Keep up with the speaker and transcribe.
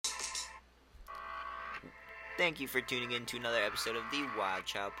Thank you for tuning in to another episode of the Wild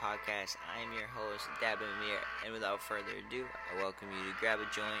Child Podcast. I am your host, Dabnmier, and without further ado, I welcome you to grab a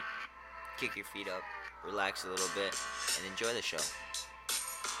joint, kick your feet up, relax a little bit, and enjoy the show.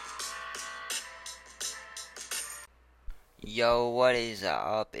 Yo, what is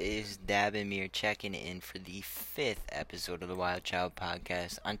up? It's Dabnmier checking in for the 5th episode of the Wild Child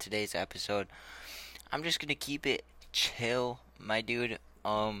Podcast. On today's episode, I'm just gonna keep it chill, my dude.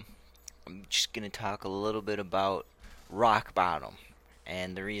 I'm just gonna talk a little bit about rock bottom.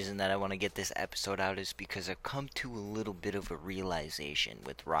 And the reason that I want to get this episode out is because I've come to a little bit of a realization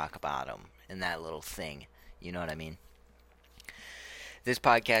with rock bottom and that little thing. You know what I mean? This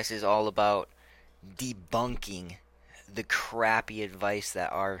podcast is all about debunking the crappy advice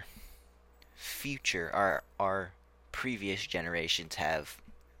that our previous generations have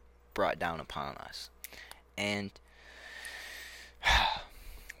brought down upon us. And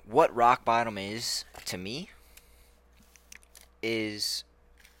what rock bottom is, to me, is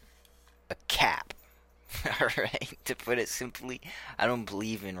a cap. Alright, to put it simply, I don't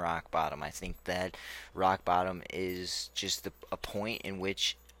believe in rock bottom. I think that rock bottom is just a point in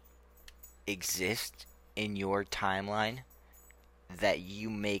which exists in your timeline that you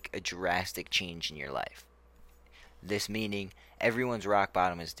make a drastic change in your life. This meaning, everyone's rock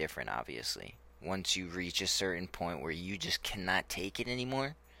bottom is different, obviously. Once you reach a certain point where you just cannot take it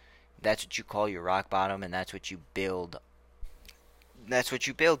anymore, that's what you call your rock bottom, and that's what you build. That's what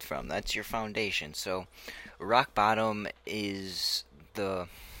you build from. That's your foundation. So, rock bottom is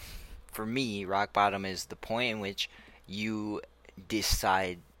for me, rock bottom is the point in which you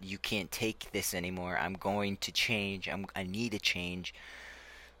decide you can't take this anymore. I'm going to change. I need to change,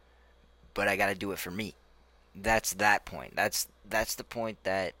 but I got to do it for me. That's that point. That's the point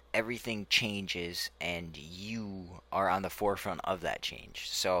that everything changes and you are on the forefront of that change.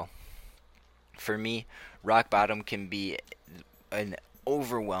 So for me, rock bottom can be an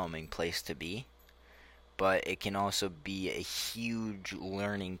overwhelming place to be, but it can also be a huge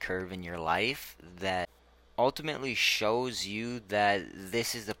learning curve in your life that ultimately shows you that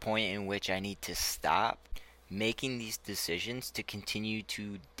this is the point in which I need to stop making these decisions to continue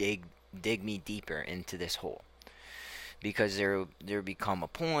to dig me deeper into this hole. Because there become a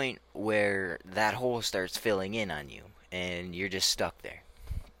point where that hole starts filling in on you and you're just stuck there.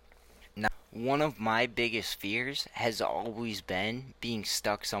 Now, one of my biggest fears has always been being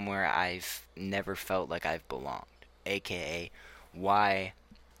stuck somewhere I've never felt like I've belonged, aka why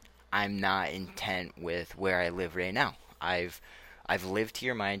I'm not intent with where I live right now. I've lived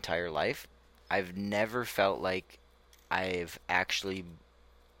here my entire life. I've never felt like I've actually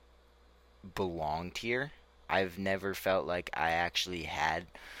belonged here. I've never felt like I actually had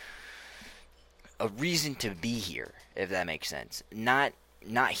a reason to be here, if that makes sense. Not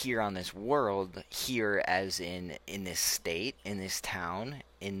here on this world, here as in this state, in this town,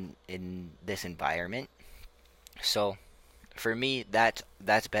 in this environment. So for me, that's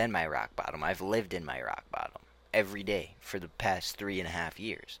been my rock bottom. I've lived in my rock bottom every day for the past 3.5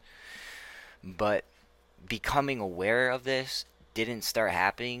 years. But becoming aware of this didn't start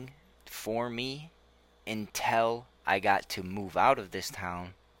happening for me until I got to move out of this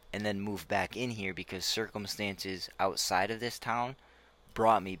town and then move back in here because circumstances outside of this town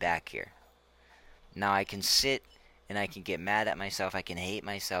brought me back here. Now I can sit and I can get mad at myself, I can hate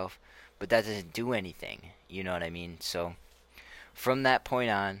myself, but that doesn't do anything. You know what I mean? So from that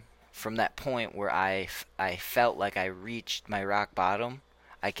point on, from that point where I felt like I reached my rock bottom,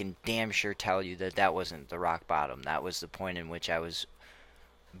 I can damn sure tell you that that wasn't the rock bottom. That was the point in which I was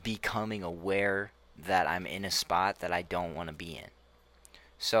becoming aware that I'm in a spot that I don't want to be in.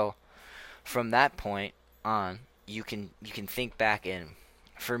 So from that point on, you can think back, and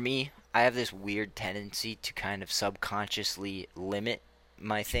for me, I have this weird tendency to kind of subconsciously limit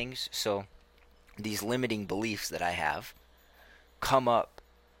my things. So these limiting beliefs that I have come up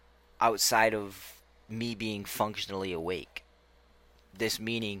outside of me being functionally awake. This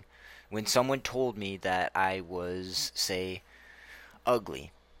meaning, when someone told me that I was, say,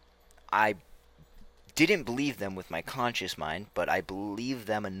 ugly, I didn't believe them with my conscious mind, but I believed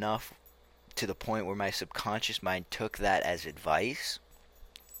them enough to the point where my subconscious mind took that as advice.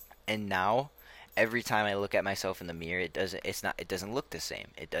 And now, every time I look at myself in the mirror, it doesn't look the same.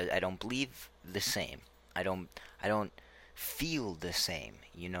 I don't believe the same. I don't feel the same.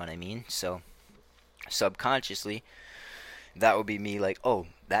 You know what I mean? So subconsciously, that would be me like, oh,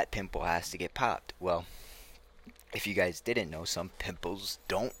 that pimple has to get popped. Well, if you guys didn't know, some pimples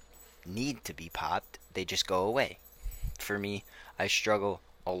don't need to be popped. They just go away. For me, I struggle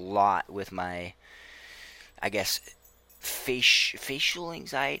a lot with my, I guess, facial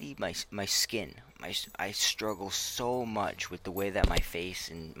anxiety, my skin, I struggle so much with the way that my face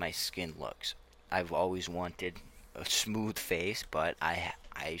and my skin looks. I've always wanted a smooth face, but I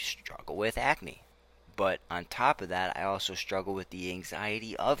struggle with acne. But on top of that, I also struggle with the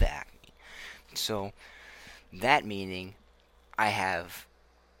anxiety of acne. So that meaning I have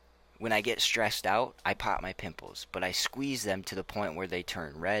when I get stressed out, I pop my pimples, but I squeeze them to the point where they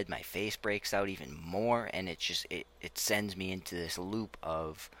turn red, my face breaks out even more, and it sends me into this loop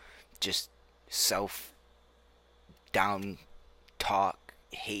of just self down talk,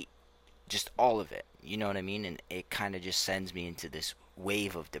 hate, just all of it. You know what I mean? And it kind of just sends me into this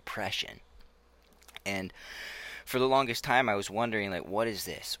wave of depression. And for the longest time I was wondering, like, what is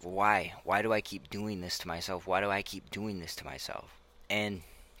this? Why? Why do I keep doing this to myself? Why do I keep doing this to myself? And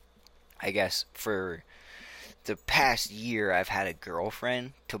I guess for the past year I've had a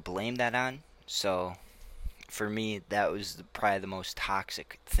girlfriend to blame that on. So for me that was probably the most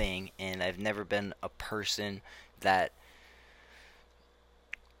toxic thing, and I've never been a person that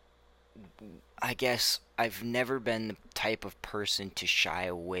I guess I've never been the type of person to shy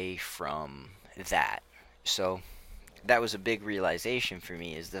away from that. So that was a big realization for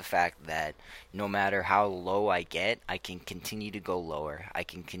me, is the fact that no matter how low I get, I can continue to go lower. I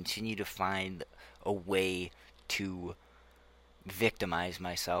can continue to find a way to victimize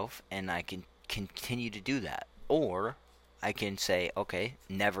myself, and I can continue to do that. Or I can say, okay,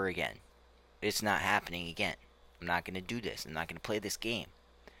 never again. It's not happening again. I'm not going to do this. I'm not going to play this game.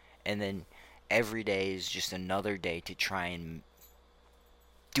 And then every day is just another day to try and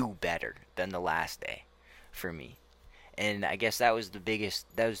do better than the last day for me. And I guess that was the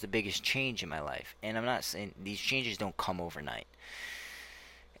biggest change in my life. And I'm not saying these changes don't come overnight.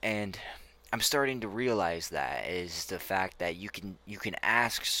 And I'm starting to realize that is the fact that you can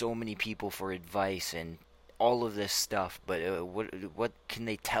ask so many people for advice and all of this stuff, but what can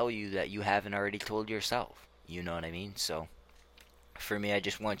they tell you that you haven't already told yourself? You know what I mean? So for me, I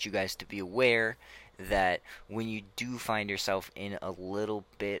just want you guys to be aware that when you do find yourself in a little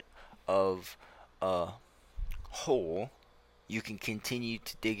bit of a hole, you can continue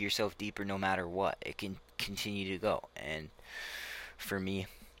to dig yourself deeper no matter what. It can continue to go. And for me,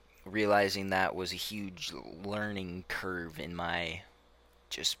 realizing that was a huge learning curve in my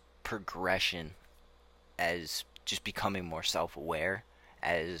just progression as just becoming more self-aware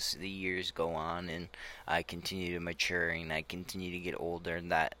as the years go on and I continue to mature and I continue to get older.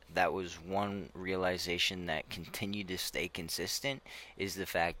 And that was one realization that continued to stay consistent, is the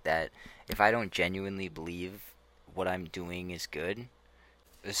fact that if I don't genuinely believe what I'm doing is good,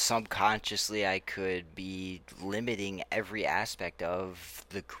 subconsciously I could be limiting every aspect of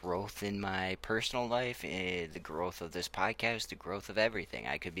the growth in my personal life, the growth of this podcast, the growth of everything.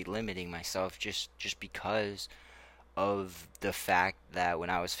 I could be limiting myself just because of the fact that when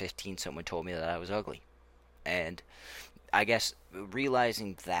I was 15 someone told me that I was ugly. And I guess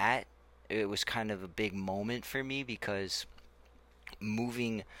realizing that, it was kind of a big moment for me, because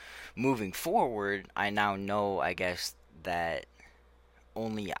moving forward, I now know, I guess, that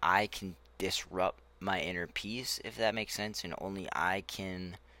only I can disrupt my inner peace, if that makes sense, and only I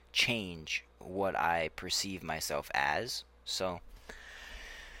can change what I perceive myself as. So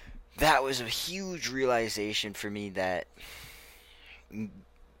that was a huge realization for me, that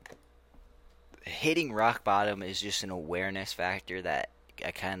hitting rock bottom is just an awareness factor that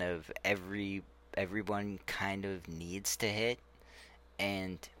everyone kind of needs to hit.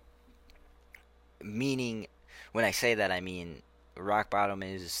 And meaning, when I say that, I mean rock bottom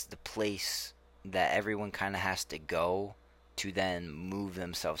is the place that everyone kind of has to go to then move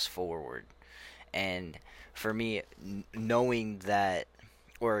themselves forward. And for me, knowing that,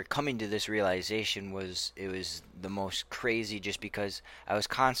 or coming to this realization, was the most crazy, just because I was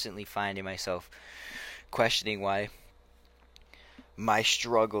constantly finding myself questioning why my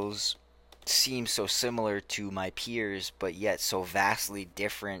struggles seem so similar to my peers, but yet so vastly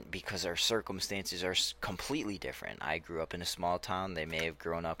different, because our circumstances are completely different. I grew up in a small town. They may have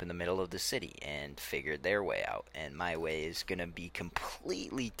grown up in the middle of the city and figured their way out, and my way is going to be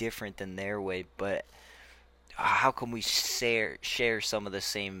completely different than their way. But how can we share some of the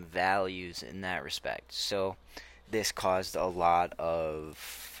same values in that respect? So this caused a lot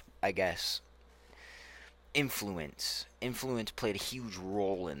of, I guess, influence played a huge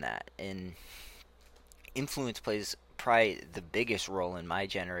role in that. And influence plays probably the biggest role in my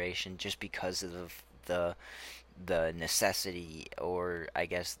generation, just because of the necessity, or I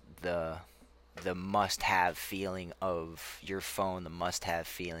guess the must-have feeling of your phone, the must-have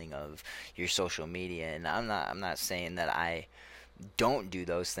feeling of your social media. And I'm not saying that I don't do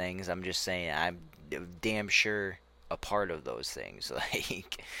those things. I'm just saying I'm damn sure a part of those things.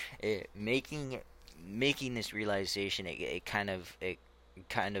 Like making this realization, it kind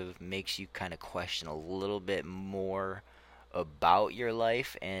of makes you kind of question a little bit more about your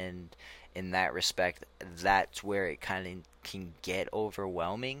life, and in that respect, that's where it kind of can get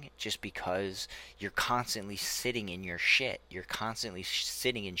overwhelming, just because you're constantly sitting in your shit. You're constantly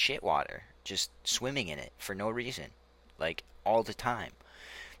sitting in shit water, just swimming in it for no reason, like all the time.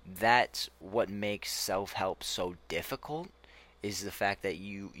 That's what makes self-help so difficult, is the fact that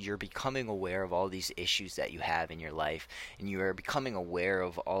you're becoming aware of all these issues that you have in your life, and you are becoming aware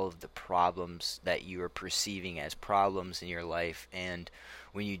of all of the problems that you are perceiving as problems in your life. And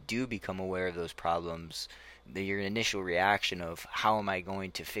when you do become aware of those problems, your initial reaction of how am I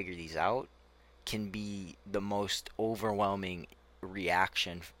going to figure these out can be the most overwhelming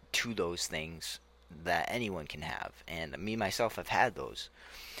reaction to those things that anyone can have. And me myself, I've had those.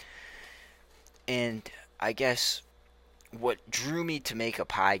 And I guess what drew me to make a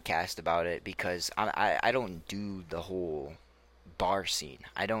podcast about it, because I don't do the whole bar scene.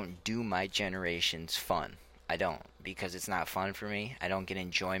 I don't do my generation's fun. I don't, because it's not fun for me. I don't get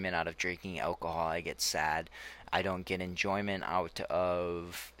enjoyment out of drinking alcohol. I get sad. I don't get enjoyment out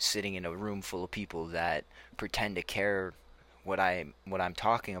of sitting in a room full of people that pretend to care what I'm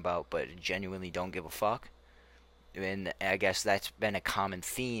talking about, but genuinely don't give a fuck. And I guess that's been a common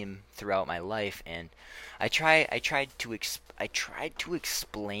theme throughout my life. And I tried to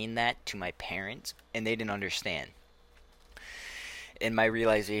explain that to my parents, and they didn't understand. And my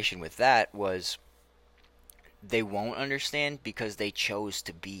realization with that was, they won't understand because they chose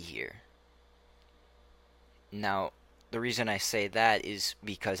to be here. Now, the reason I say that is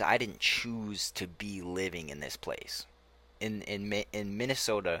because I didn't choose to be living in this place. In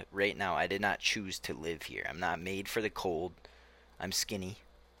Minnesota right now, I did not choose to live here. I'm not made for the cold. I'm skinny.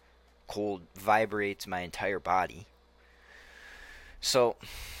 Cold vibrates my entire body. So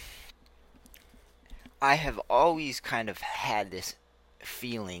I have always kind of had this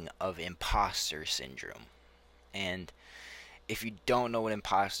feeling of imposter syndrome. And if you don't know what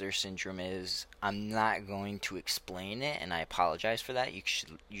imposter syndrome is, I'm not going to explain it, and I apologize for that. You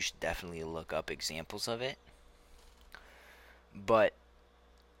should definitely look up examples of it. But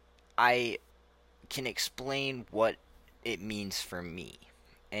I can explain what it means for me.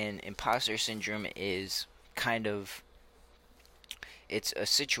 And imposter syndrome is it's a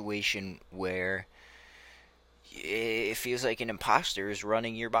situation where it feels like an imposter is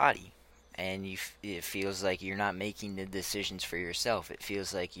running your body. And it feels like you're not making the decisions for yourself. It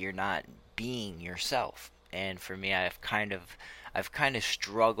feels like you're not being yourself. And for me, I've kind of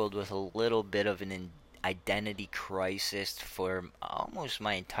struggled with a little bit of an identity crisis for almost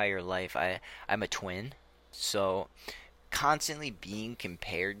my entire life. I'm a twin, so constantly being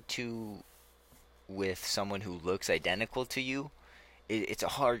compared to with someone who looks identical to you, it's a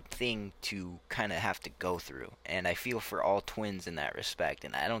hard thing to kind of have to go through. And I feel for all twins in that respect,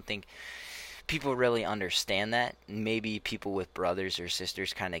 and I don't think people really understand that. Maybe people with brothers or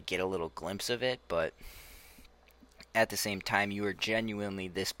sisters kind of get a little glimpse of it, but at the same time, you are genuinely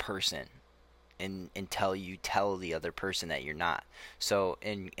this person until you tell the other person that you're not. So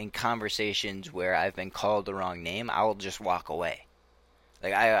in conversations where I've been called the wrong name, I'll just walk away.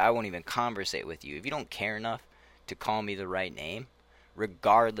 Like, I won't even conversate with you. If you don't care enough to call me the right name,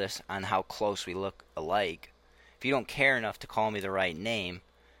 regardless on how close we look alike, if you don't care enough to call me the right name,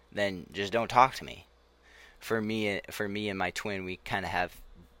 then just don't talk to me. For me and my twin, we kind of have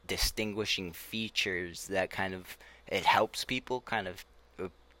distinguishing features that kind of, it helps people kind of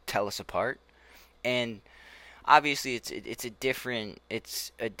tell us apart. And obviously it's a different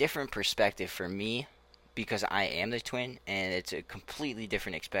perspective for me, because I am the twin, and it's a completely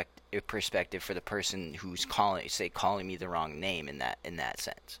different perspective for the person who's calling me the wrong name in that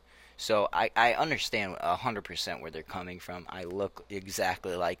sense. So I understand 100% where they're coming from. I look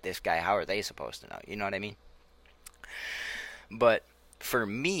exactly like this guy. How are they supposed to know? You know what I mean? But for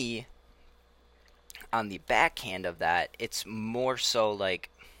me, on the backhand of that, it's more so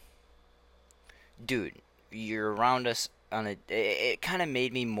like, dude, you're around us on a. It kind of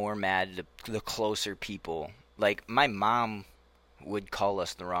made me more mad the closer people. Like, my mom would call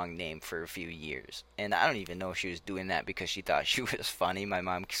us the wrong name for a few years, and I don't even know if she was doing that because she thought she was funny. My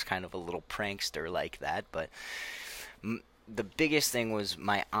mom's kind of a little prankster like that. But the biggest thing was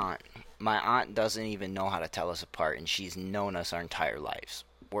my aunt. My aunt doesn't even know how to tell us apart, and she's known us our entire lives.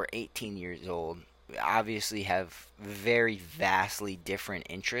 We're 18 years old. We obviously have very vastly different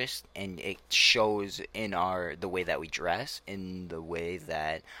interests, and it shows in the way that we dress, in the way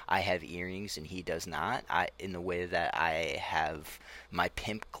that I have earrings and he does not, in the way that I have my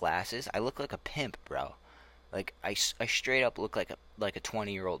pimp glasses. I look like a pimp, bro. Like I straight up look like a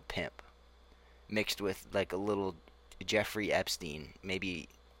 20-year-old pimp mixed with like a little Jeffrey Epstein. Maybe,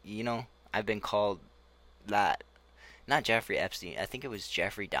 you know, I've been called that. Not Jeffrey Epstein. I think it was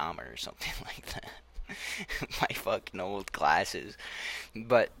Jeffrey Dahmer or something like that. My fucking old glasses.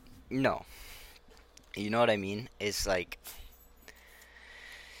 But no. You know what I mean? It's like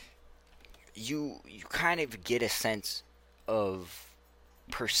you kind of get a sense of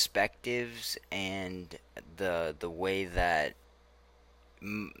perspectives and the way that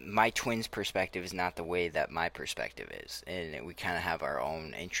my twin's perspective is not the way that my perspective is, and we kind of have our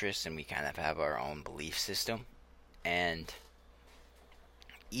own interests and we kind of have our own belief system. And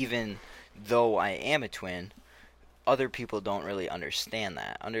even though I am a twin, other people don't really understand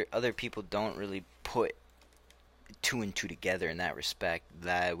that. Other people don't really put two and two together in that respect,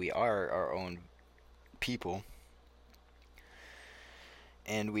 that we are our own people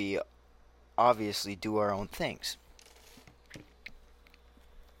and we obviously do our own things.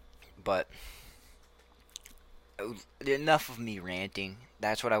 But enough of me ranting.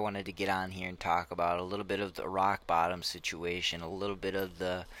 That's what I wanted to get on here and talk about. A little bit of the rock bottom situation. A little bit of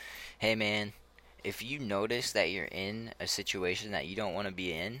the, hey man, if you notice that you're in a situation that you don't want to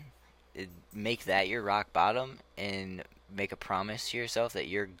be in, make that your rock bottom and make a promise to yourself that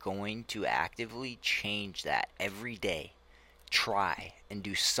you're going to actively change that every day. Try and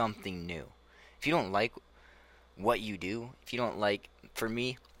do something new. If you don't like what you do, if you don't like, for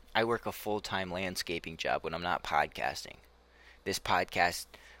me, I work a full-time landscaping job when I'm not podcasting. This podcast,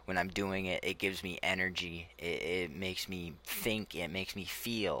 when I'm doing it, it gives me energy. It makes me think. It makes me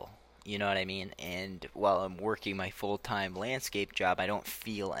feel. You know what I mean? And while I'm working my full-time landscape job, I don't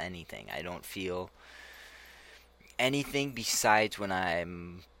feel anything. I don't feel anything besides when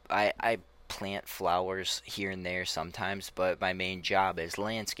I plant flowers here and there sometimes, but my main job is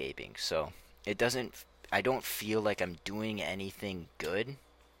landscaping. So I don't feel like I'm doing anything good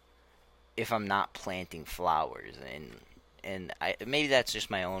if I'm not planting flowers. And maybe that's just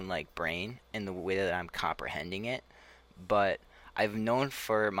my own like brain and the way that I'm comprehending it, but I've known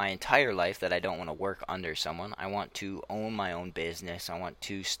for my entire life that I don't want to work under someone. I want to own my own business. I want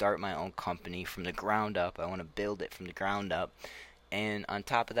to start my own company from the ground up. I want to build it from the ground up. And on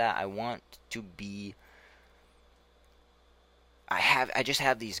top of that, I want to be I just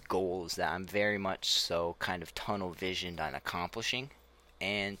have these goals that I'm very much so kind of tunnel visioned on accomplishing.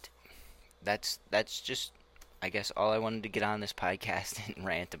 And that's just, I guess, all I wanted to get on this podcast and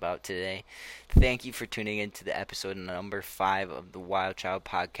rant about today. Thank you for tuning in to the episode number 5 of the Wild Child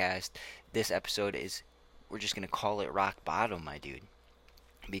Podcast. This episode we're just going to call it Rock Bottom, my dude.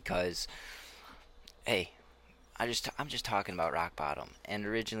 Because, hey, I'm just talking about rock bottom. And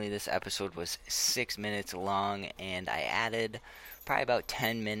originally this episode was 6 minutes long, and I added probably about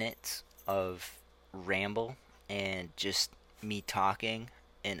 10 minutes of ramble and just me talking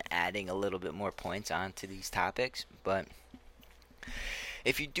and adding a little bit more points onto these topics. But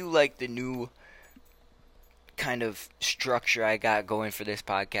if you do like the new kind of structure I got going for this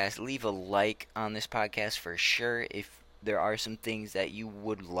podcast, leave a like on this podcast for sure. If there are some things that you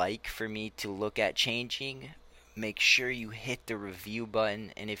would like for me to look at changing, make sure you hit the review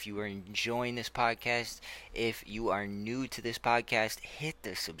button. And if you are enjoying this podcast, if you are new to this podcast, hit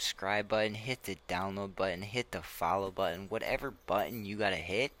the subscribe button, hit the download button, hit the follow button. Whatever button you gotta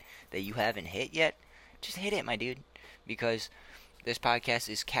hit that you haven't hit yet, just hit it, my dude. Because this podcast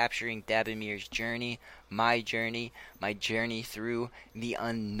is capturing Dabnmier's journey, my journey through the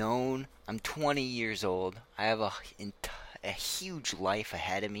unknown. I'm 20 years old. I have a huge life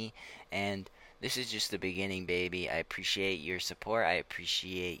ahead of me, and this is just the beginning, baby. I appreciate your support. I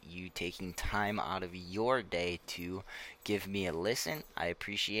appreciate you taking time out of your day to give me a listen. I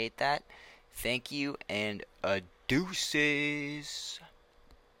appreciate that. Thank you, and deuces.